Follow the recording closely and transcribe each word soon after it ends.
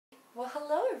Well,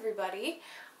 hello everybody.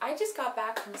 I just got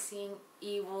back from seeing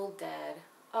Evil Dead.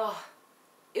 Oh,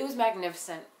 it was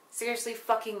magnificent. Seriously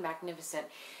fucking magnificent.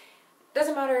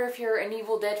 Doesn't matter if you're an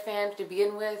Evil Dead fan to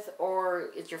begin with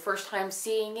or it's your first time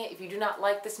seeing it. If you do not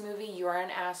like this movie, you are an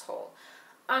asshole.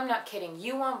 I'm not kidding.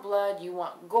 You want blood, you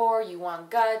want gore, you want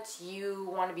guts,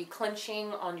 you want to be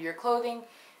clenching onto your clothing.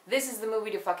 This is the movie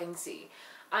to fucking see.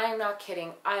 I am not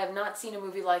kidding. I have not seen a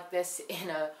movie like this in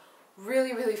a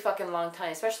really fucking long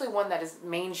time, especially one that is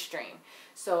mainstream.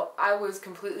 So I was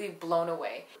completely blown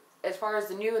away. As far as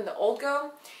the new and the old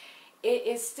go, it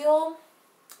is still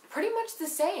pretty much the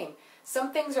same.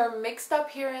 Some things are mixed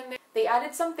up here and there. They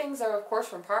added some things that are of course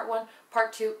from part 1,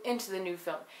 part 2 into the new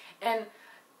film. And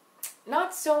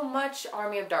not so much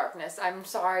Army of Darkness. I'm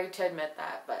sorry to admit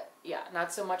that, but yeah,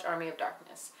 not so much Army of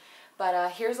Darkness.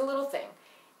 But here's a little thing.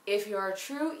 If you're a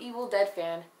true Evil Dead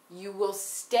fan, you will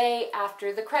stay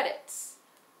after the credits.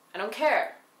 I don't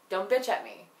care. Don't bitch at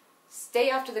me. Stay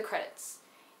after the credits.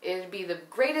 It'll be the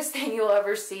greatest thing you'll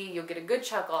ever see. You'll get a good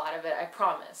chuckle out of it, I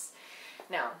promise.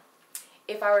 Now,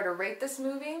 if I were to rate this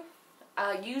movie,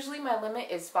 usually my limit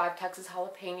is 5 Texas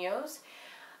jalapenos.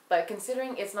 But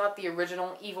considering it's not the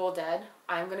original Evil Dead,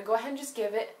 I'm going to go ahead and just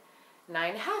give it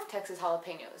 9.5 Texas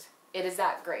jalapenos. It is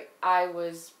that great. I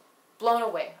was blown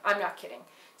away. I'm not kidding.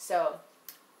 So,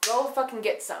 go fucking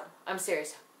get some. I'm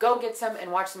serious. Go get some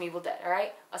and watch some Evil Dead,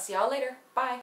 alright? I'll see y'all later. Bye.